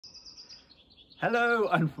Hello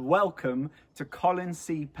and welcome to Colin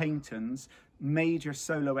See-Paynton's major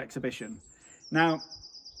solo exhibition. Now,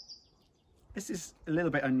 this is a little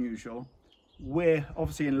bit unusual. We're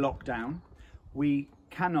obviously in lockdown. We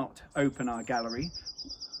cannot open our gallery,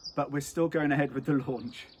 but we're still going ahead with the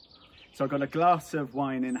launch. So I've got a glass of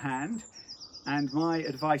wine in hand, and my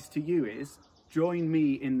advice to you is join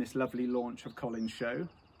me in this lovely launch of Colin's show,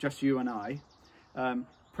 just you and I.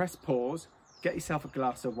 Press pause, get yourself a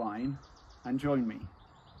glass of wine, and join me.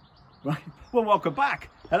 Right, well, welcome back.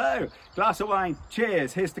 Hello, glass of wine,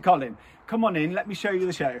 cheers, here's to Colin. Come on in, let me show you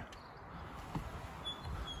the show.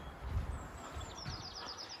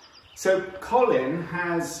 So Colin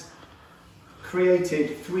has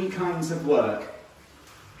created three kinds of work.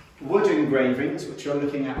 Wood engravings, which you're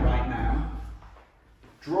looking at right now,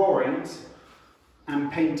 drawings,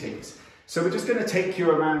 and paintings. So we're just going to take you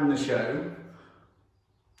around the show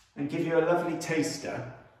and give you a lovely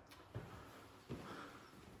taster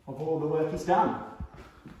of all the work he's done.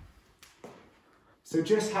 So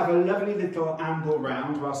just have a lovely little amble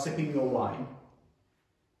round while sipping your wine.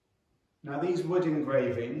 Now these wood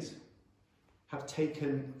engravings have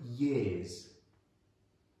taken years.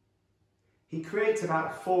 He creates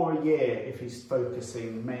about 4 a year if he's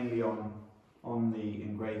focusing mainly on the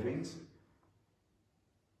engravings.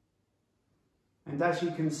 And as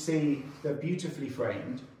you can see, they're beautifully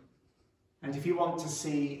framed. And if you want to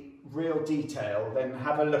see real detail, then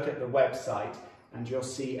have a look at the website and you'll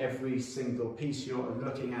see every single piece you're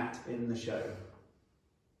looking at in the show.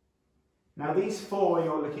 Now these 4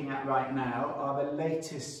 you're looking at right now are the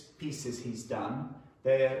latest pieces he's done.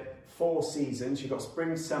 They're 4 seasons. You've got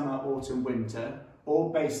spring, summer, autumn, winter, all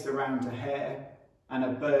based around a hare and a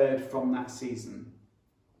bird from that season.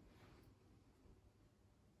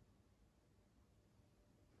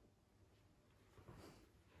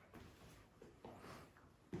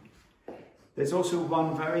 There's also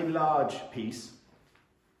one very large piece.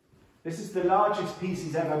 This is the largest piece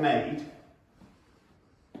he's ever made.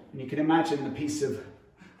 And you can imagine the piece of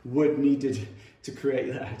wood needed to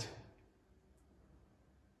create that.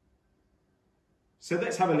 So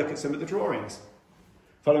let's have a look at some of the drawings.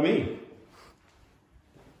 Follow me.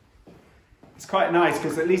 It's quite nice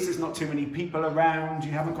because at least there's not too many people around.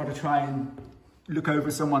 You haven't got to try and look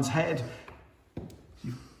over someone's head.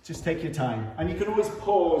 Just take your time. And you can always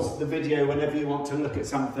pause the video whenever you want to look at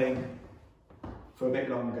something for a bit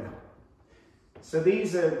longer. So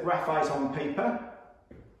these are graphite on paper.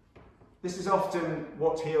 This is often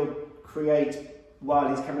what he'll create while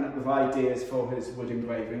he's coming up with ideas for his wood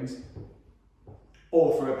engravings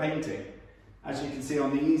or for a painting. As you can see on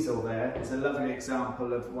the easel there, it's a lovely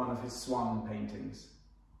example of one of his swan paintings.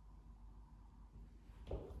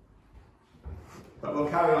 But we'll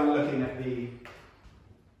carry on looking at the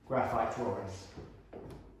graphite drawings.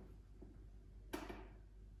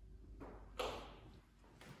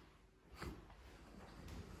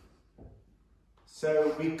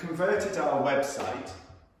 So we've converted our website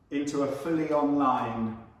into a fully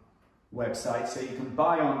online website, so you can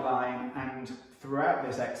buy online, and throughout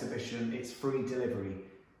this exhibition it's free delivery.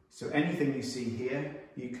 So anything you see here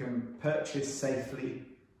you can purchase safely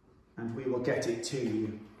and we will get it to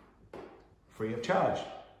you free of charge.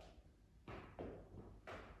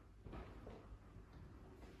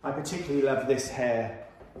 I particularly love this hare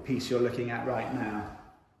piece you're looking at right now.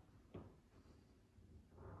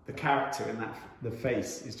 The character in that, the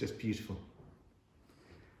face is just beautiful.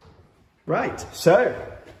 Right, so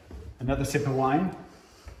another sip of wine.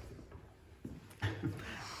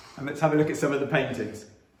 And let's have a look at some of the paintings.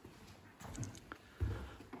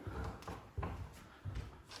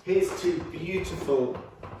 Here's 2 beautiful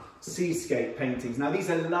seascape paintings. Now these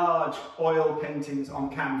are large oil paintings on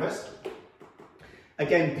canvas.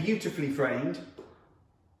 Again, beautifully framed.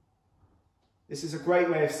 This is a great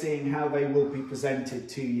way of seeing how they will be presented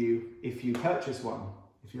to you if you purchase one,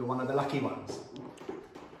 if you're one of the lucky ones.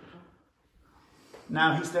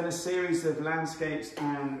 Now he's done a series of landscapes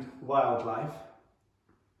and wildlife.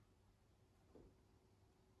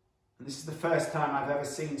 And this is the first time I've ever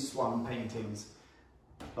seen swan paintings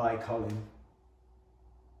by Colin.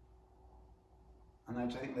 And I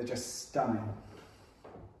think they're just stunning.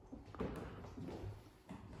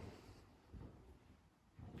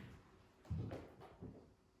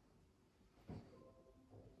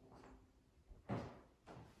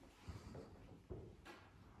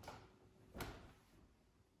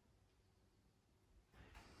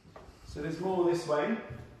 So there's more this way.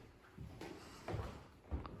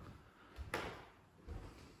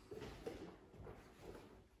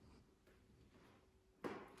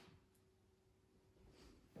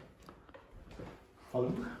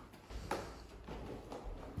 Follow.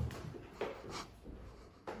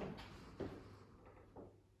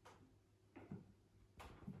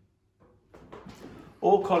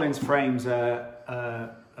 All Colin's frames are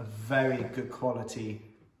a very good quality.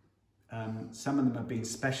 Some of them have been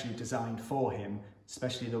specially designed for him,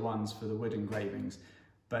 especially the ones for the wood engravings,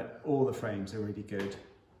 but all the frames are really good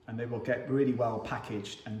and they will get really well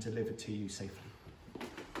packaged and delivered to you safely.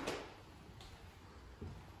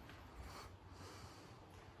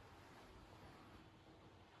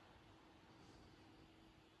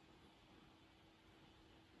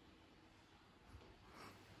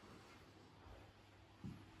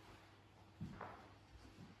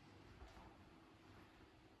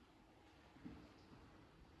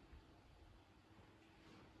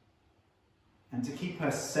 And to keep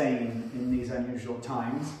us sane in these unusual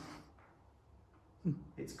times,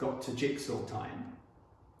 it's got to jigsaw time.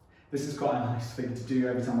 This is quite a nice thing to do.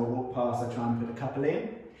 Every time I walk past, I try and put a couple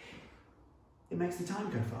in. It makes the time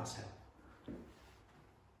go faster.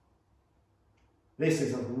 This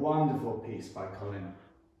is a wonderful piece by Colin.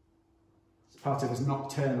 It's part of his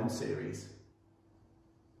Nocturnal series.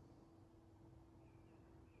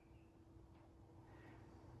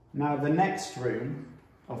 Now the next room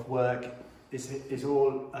of work is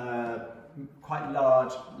all quite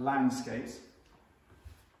large landscapes.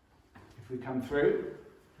 If we come through,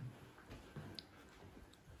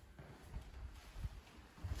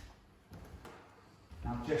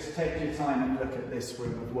 now just take your time and look at this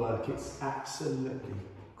room of work. It's absolutely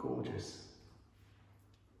gorgeous.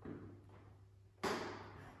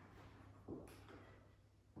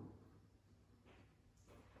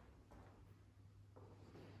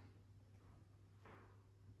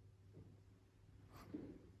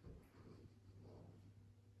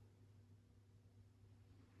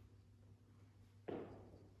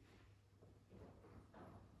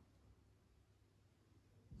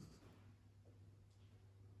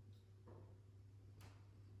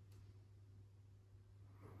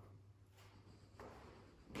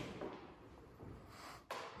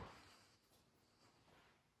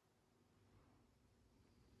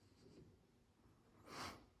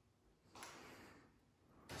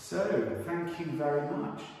 So, thank you very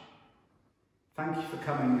much. Thank you for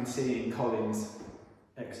coming and seeing Colin's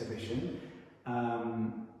exhibition.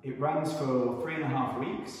 It runs for 3.5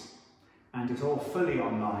 weeks and it's all fully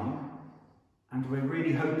online, and we're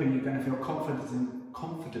really hoping you're going to feel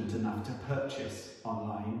confident enough to purchase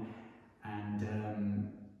online,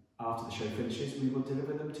 and after the show finishes we will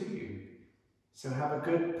deliver them to you. So have a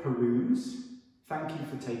good peruse. Thank you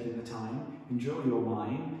for taking the time. Enjoy your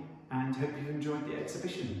wine and hope you've enjoyed the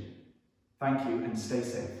exhibition. Thank you and stay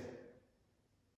safe.